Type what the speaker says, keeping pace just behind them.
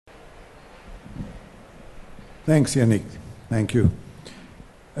Thanks, Yannick. Thank you.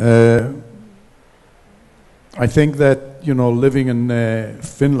 I think that, living in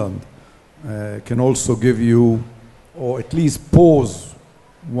Finland can also give you, or at least pose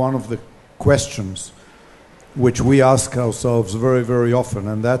one of the questions which we ask ourselves very, very often,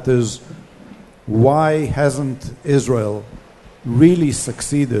 and that is, why hasn't Israel really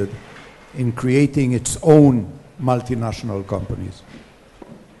succeeded in creating its own multinational companies?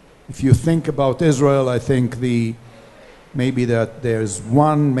 If you think about Israel, I think maybe that there's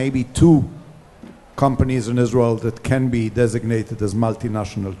one, maybe two companies in Israel that can be designated as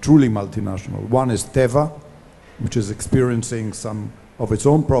multinational, truly multinational. One is Teva, which is experiencing some of its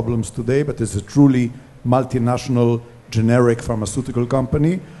own problems today, but is a truly multinational generic pharmaceutical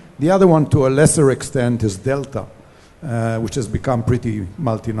company. The other one, to a lesser extent, is Delta, which has become pretty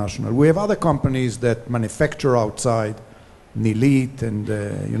multinational. We have other companies that manufacture outside, Nilit and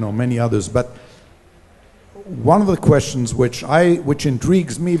many others. But one of the questions which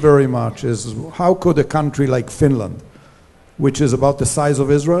intrigues me very much is, how could a country like Finland, which is about the size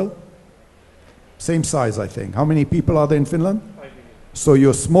of Israel, same size I think. How many people are there in Finland? 5 million. So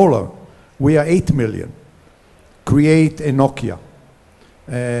you're smaller. We are 8 million. Create a Nokia.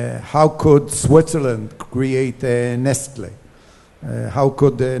 How could Switzerland create a Nestle? How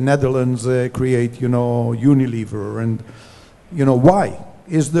could the Netherlands create, Unilever? And, why?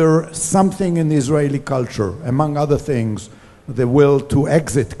 Is there something in the Israeli culture, among other things, the will to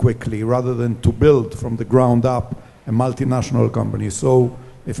exit quickly rather than to build from the ground up a multinational company? So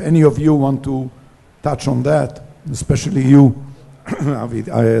if any of you want to touch on that, especially you, Avi,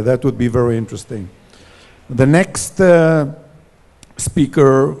 that would be very interesting. The next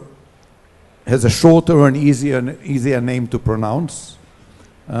speaker has a shorter and easier name to pronounce.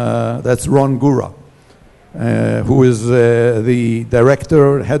 That's Ron Gura, who is the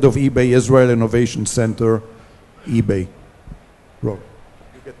director, head of eBay Israel Innovation Center, eBay. Ron,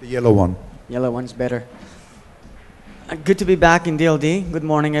 you get the yellow one. Yellow one's better. Good to be back in DLD. Good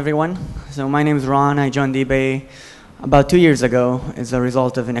morning, everyone. So my name is Ron. I joined eBay about 2 years ago as a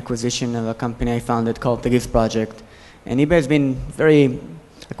result of an acquisition of a company I founded called the Gift Project. And eBay has been very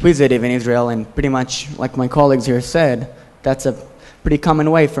acquisitive in Israel, and pretty much, like my colleagues here said, that's a pretty common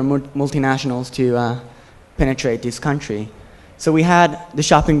way for multinationals to penetrate this country. So we had the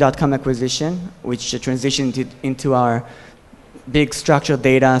Shopping.com acquisition, which transitioned into our big structured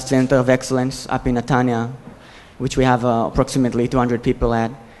data center of excellence up in Netanya, which we have approximately 200 people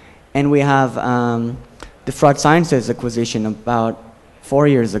at. And we have the Fraud Sciences acquisition about 4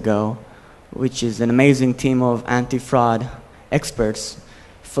 years ago, which is an amazing team of anti-fraud experts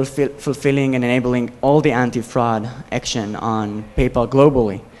fulfilling and enabling all the anti-fraud action on PayPal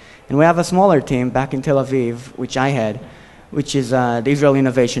globally. And we have a smaller team back in Tel Aviv, which I head, which is the Israel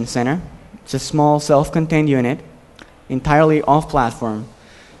Innovation Center. It's a small self-contained unit, entirely off-platform,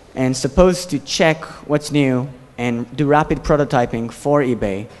 and supposed to check what's new and do rapid prototyping for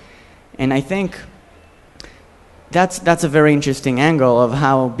eBay. And I think that's a very interesting angle of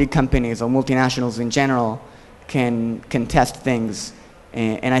how big companies or multinationals in general can test things.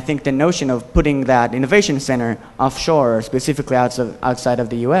 And I think the notion of putting that innovation center offshore, specifically outside of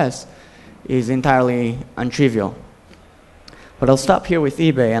the US, is entirely untrivial. But I'll stop here with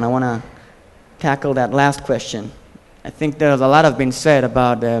eBay, and I want to tackle that last question. I think there's a lot have been said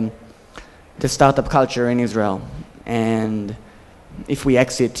about the startup culture in Israel, and if we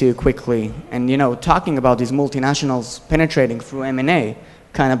exit too quickly. And talking about these multinationals penetrating through M&A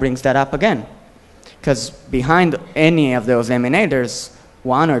kind of brings that up again. Because behind any of those M&A, there's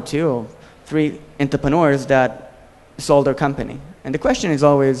 1 or 2 or 3 entrepreneurs that sold their company. And the question is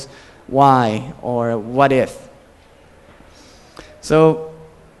always, why or what if? So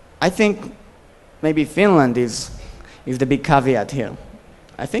I think maybe Finland is the big caveat here.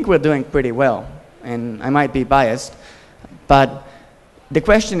 I think we're doing pretty well, and I might be biased, but the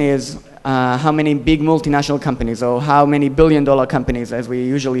question is how many big multinational companies, or how many billion-dollar companies, as we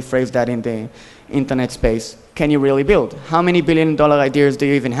usually phrase that in the internet space, can you really build? How many billion-dollar ideas do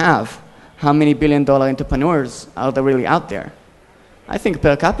you even have? How many billion-dollar entrepreneurs are there really out there? I think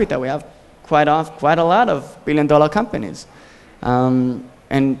per capita we have quite a lot of billion-dollar companies.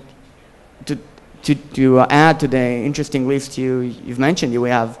 And to add to the interesting list you've mentioned, we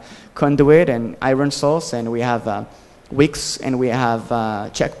have Conduit and Iron Source, and we have Wix, and we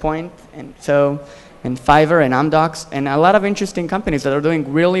have Checkpoint, and Fiverr and Amdocs, and a lot of interesting companies that are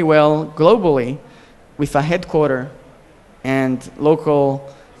doing really well globally with a headquarter and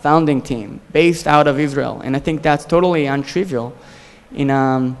local founding team based out of Israel. And I think that's totally untrivial in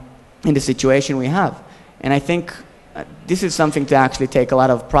the situation we have. And I think this is something to actually take a lot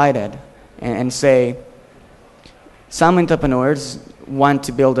of pride in and say, some entrepreneurs want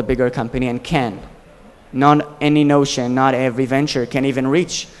to build a bigger company and can. Not any notion, not every venture can even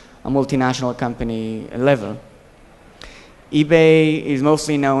reach a multinational company level. eBay is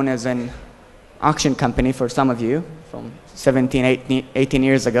mostly known as an auction company for some of you from 17, 18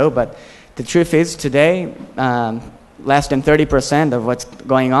 years ago, but the truth is today, less than 30% of what's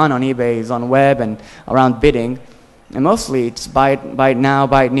going on eBay is on web and around bidding, and mostly it's buy it now,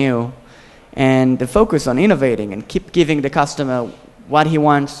 buy it new. And the focus on innovating and keep giving the customer what he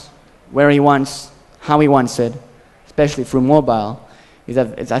wants, where he wants, how he wants it, especially through mobile, is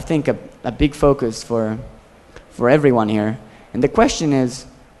I think a big focus for everyone here. And the question is,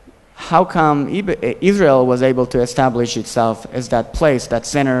 how come Israel was able to establish itself as that place, that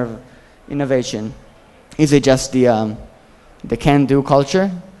center of innovation? Is it just the can-do culture?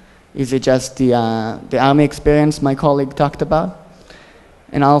 Is it just the army experience my colleague talked about?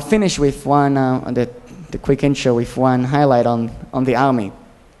 And I'll finish with one, the quick intro with one highlight on the army.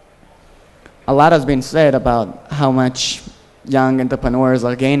 A lot has been said about how much young entrepreneurs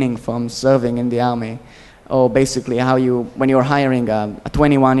are gaining from serving in the army. Or basically how when you're hiring a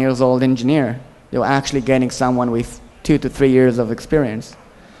 21 years old engineer, you're actually getting someone with 2 to 3 years of experience.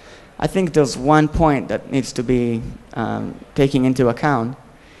 I think there's one point that needs to be taken into account,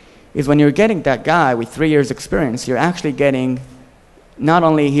 is when you're getting that guy with 3 years experience, you're actually getting not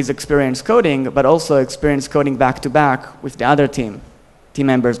only his experience coding, but also experience coding back to back with the other team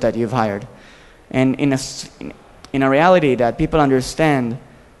members that you've hired. And in a reality that people understand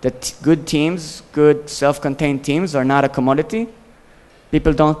that good teams, good self-contained teams are not a commodity,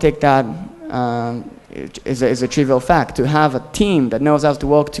 people don't take that as a trivial fact. To have a team that knows how to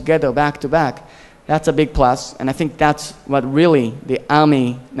work together back to back, that's a big plus, and I think that's what really the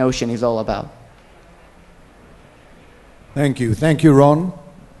army notion is all about. Thank you, Ron.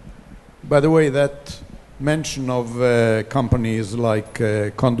 By the way, that mention of companies like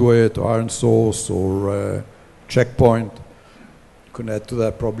Conduit or Iron Source or Checkpoint, you can add to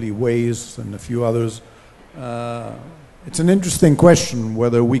that probably Waze and a few others. It's an interesting question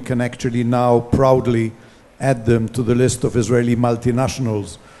whether we can actually now proudly add them to the list of Israeli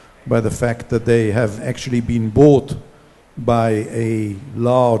multinationals by the fact that they have actually been bought by a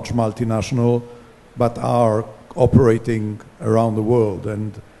large multinational but are operating around the world.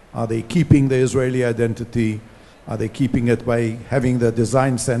 And are they keeping the Israeli identity? Are they keeping it by having their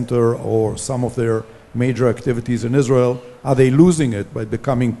design center or some of their major activities in Israel? Are they losing it by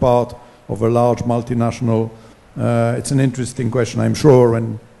becoming part of a large multinational? It's an interesting question. I'm sure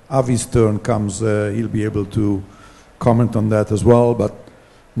when Avi's turn comes, he'll be able to comment on that as well. But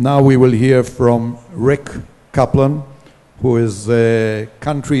now we will hear from Rick Kaplan, who is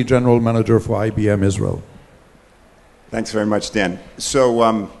country general manager for IBM Israel. Thanks very much, Dan.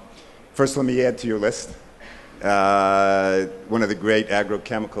 So first let me add to your list. One of the great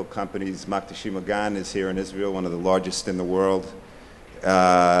agrochemical companies, Maktashi Magan, is here in Israel, one of the largest in the world.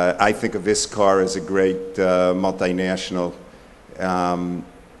 I think of Iskar as a great multinational.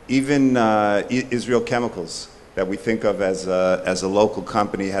 Even Israel Chemicals, that we think of as a local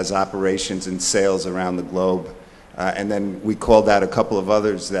company, has operations and sales around the globe. And then we called out a couple of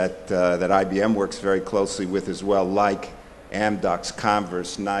others that IBM works very closely with as well, like Amdocs,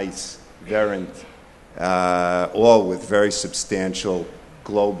 Converse, NICE, Verint, all with very substantial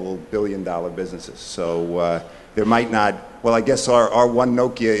global billion-dollar businesses. So there might not, well, I guess our one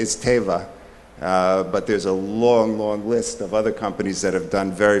Nokia is Teva, but there's a long, long list of other companies that have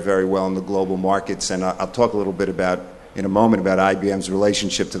done very, very well in the global markets, and I'll talk a little bit in a moment about IBM's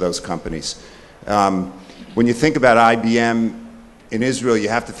relationship to those companies. When you think about IBM in Israel, you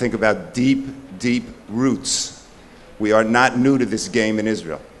have to think about deep, deep roots. We are not new to this game in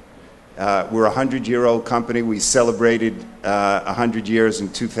Israel. We're a 100-year-old company. We celebrated 100 years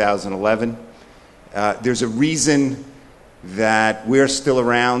in 2011. There's a reason that we're still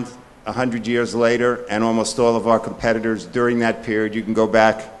around 100 years later, and almost all of our competitors during that period. You can go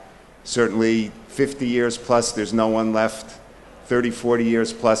back certainly 50 years plus, there's no one left. 30, 40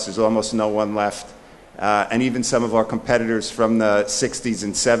 years plus, there's almost no one left. And even some of our competitors from the 60s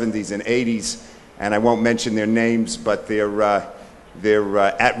and 70s and 80s, and I won't mention their names, but they're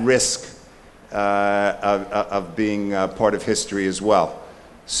at risk of being part of history as well.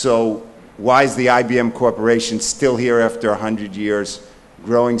 So why is the IBM Corporation still here after 100 years,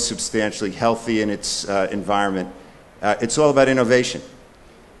 growing substantially, healthy in its environment? It's all about innovation.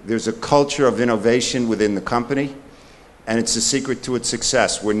 There's a culture of innovation within the company, and it's the secret to its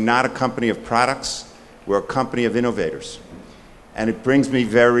success. We're not a company of products. We're a company of innovators. And it brings me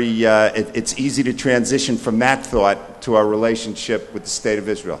it's easy to transition from that thought to our relationship with the State of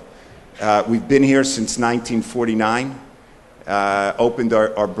Israel. We've been here since 1949. Opened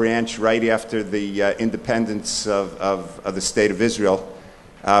our branch right after the independence of the state of Israel.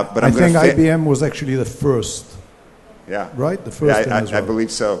 But I think IBM was actually the first. Yeah. Right? The first in Israel. I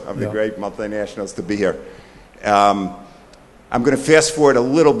believe so, of the great multinationals to be here. I'm going to fast forward a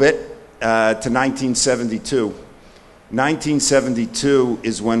little bit to 1972. 1972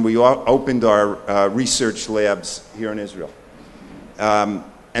 is when we opened our research labs here in Israel.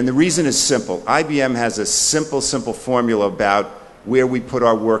 And the reason is simple. IBM has a simple formula about where we put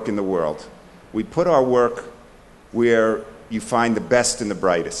our work in the world. We put our work where you find the best and the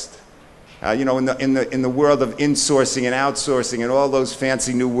brightest. You know, in the world of insourcing and outsourcing and all those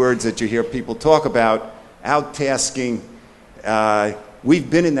fancy new words that you hear people talk about, outtasking, we've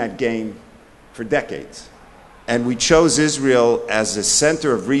been in that game for decades. And we chose Israel as a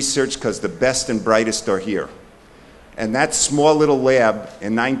center of research because the best and brightest are here. And that small little lab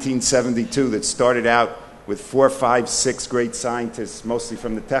in 1972 that started out with 4, 5, 6 great scientists, mostly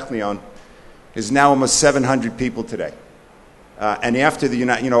from the Technion, is now almost 700 people today. And after the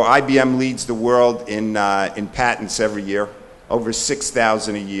IBM leads the world in patents every year, over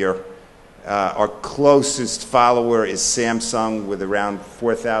 6,000 a year. Our closest follower is Samsung with around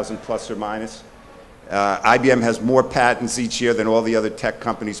 4,000 plus or minus. IBM has more patents each year than all the other tech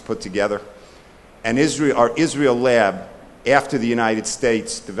companies put together. And our Israel lab, after the United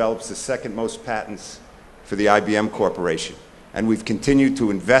States, develops the second most patents for the IBM Corporation. And we've continued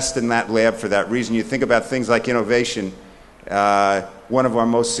to invest in that lab for that reason. You think about things like innovation. One of our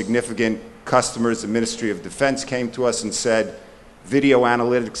most significant customers, the Ministry of Defense, came to us and said, video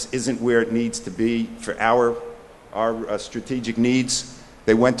analytics isn't where it needs to be for our strategic needs.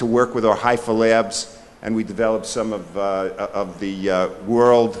 They went to work with our Haifa labs, and we developed some of the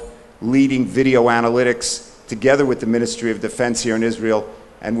world-leading video analytics together with the Ministry of Defense here in Israel,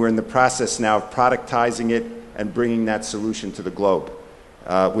 and we're in the process now of productizing it and bringing that solution to the globe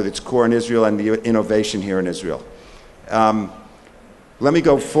with its core in Israel and the innovation here in Israel. Let me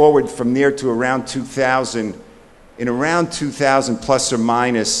go forward from there to around 2000. In around 2000, plus or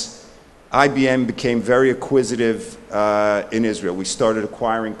minus, IBM became very acquisitive in Israel. We started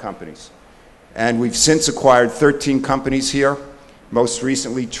acquiring companies. And we've since acquired 13 companies here, most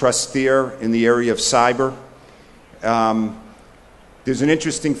recently Trusteer in the area of cyber. There's an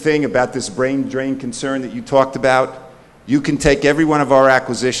interesting thing about this brain drain concern that you talked about. You can take every one of our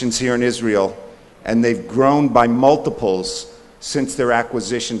acquisitions here in Israel, and they've grown by multiples since their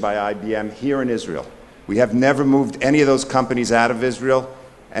acquisition by IBM here in Israel. We have never moved any of those companies out of Israel,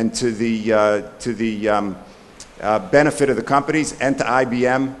 and to the benefit of the companies and to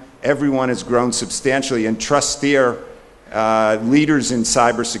IBM, everyone has grown substantially. And Trusteer, leaders in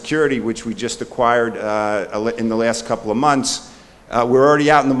cybersecurity, which we just acquired in the last couple of months, we're already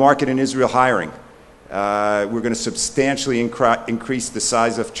out in the market in Israel hiring. We're going to substantially increase the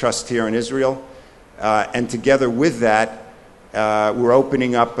size of Trusteer in Israel. And together with that, we're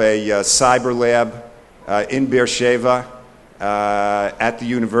opening up a cyber lab in Beersheba at the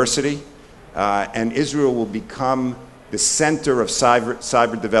university. And Israel will become the center of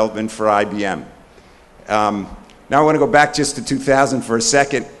cyber development for IBM. Now I want to go back just to 2000 for a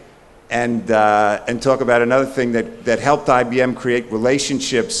second and talk about another thing that helped IBM create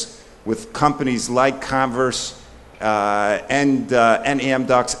relationships with companies like Converse and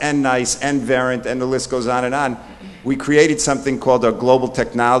Amdocs and NICE and Verint, and the list goes on and on. We created something called our Global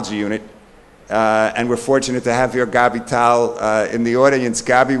Technology Unit, and we're fortunate to have here Gabi Tal in the audience.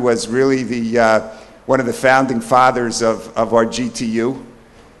 Gabi was really one of the founding fathers of our GTU,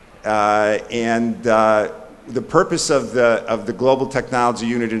 and the purpose of the Global Technology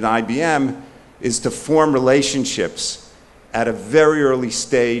Unit in IBM is to form relationships at a very early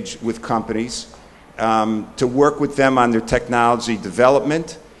stage with companies, to work with them on their technology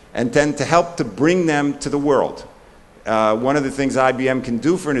development, and then to help to bring them to the world. One of the things IBM can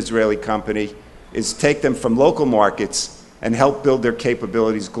do for an Israeli company is take them from local markets and help build their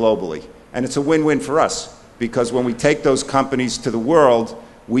capabilities globally. And it's a win-win for us, because when we take those companies to the world,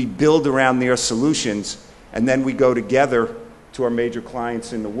 we build around their solutions, and then we go together to our major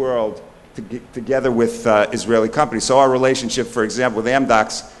clients in the world together with Israeli companies. So our relationship, for example, with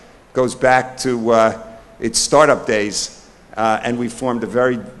Amdocs goes back to its startup days, and we formed a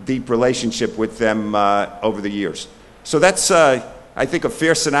very deep relationship with them over the years. So that's, I think, a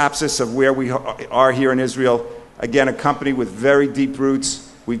fair synopsis of where we are here in Israel. Again, a company with very deep roots.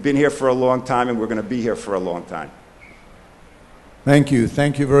 We've been here for a long time, and we're going to be here for a long time. Thank you.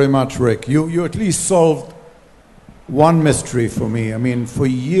 Thank you very much, Rick. You at least solved one mystery for me. I mean, for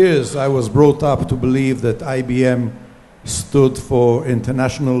years I was brought up to believe that IBM stood for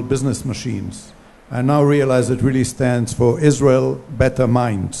International Business Machines. I now realize it really stands for Israel Better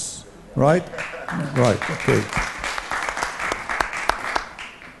Minds, right? Right, okay.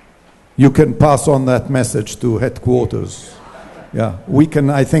 You can pass on that message to headquarters. Yeah, we can,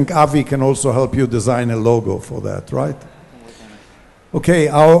 I think Avi can also help you design a logo for that, right? Okay,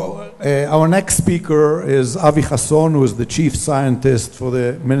 our next speaker is Avi Hasson, who is the chief scientist for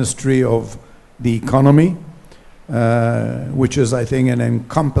the Ministry of the Economy, which is, I think, an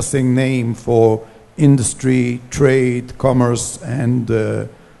encompassing name for industry, trade, commerce, and the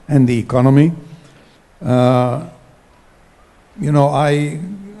economy. You know,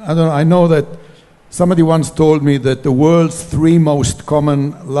 I know that somebody once told me that the world's 3 most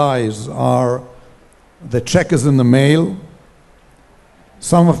common lies are the check is in the mail,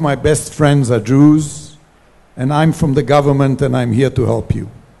 some of my best friends are Jews, and I'm from the government and I'm here to help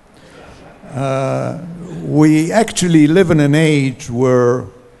you. We actually live in an age where,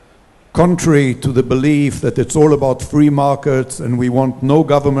 contrary to the belief that it's all about free markets and we want no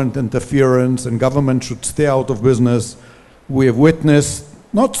government interference and government should stay out of business, we have witnessed,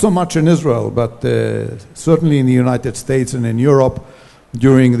 not so much in Israel, but certainly in the United States and in Europe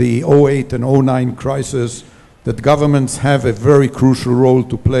during the 2008 and 2009 crisis, that governments have a very crucial role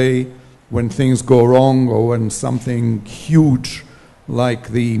to play when things go wrong or when something huge like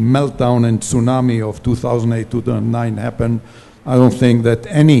the meltdown and tsunami of 2008-2009 happened. I don't think that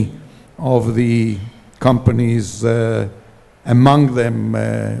any of the companies, among them,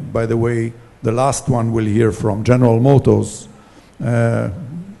 by the way, the last one we'll hear from, General Motors,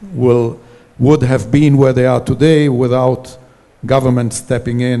 would have been where they are today without government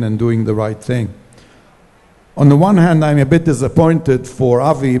stepping in and doing the right thing. On the one hand, I'm a bit disappointed for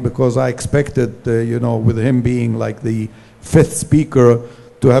Avi because I expected, you know, with him being like the 5th speaker,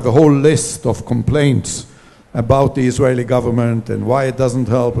 to have a whole list of complaints about the Israeli government and why it doesn't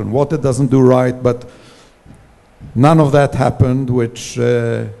help and what it doesn't do right, but none of that happened, which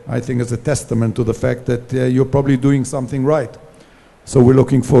I think is a testament to the fact that you're probably doing something right. So we're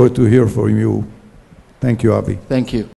looking forward to hear from you. Thank you, Avi. Thank you.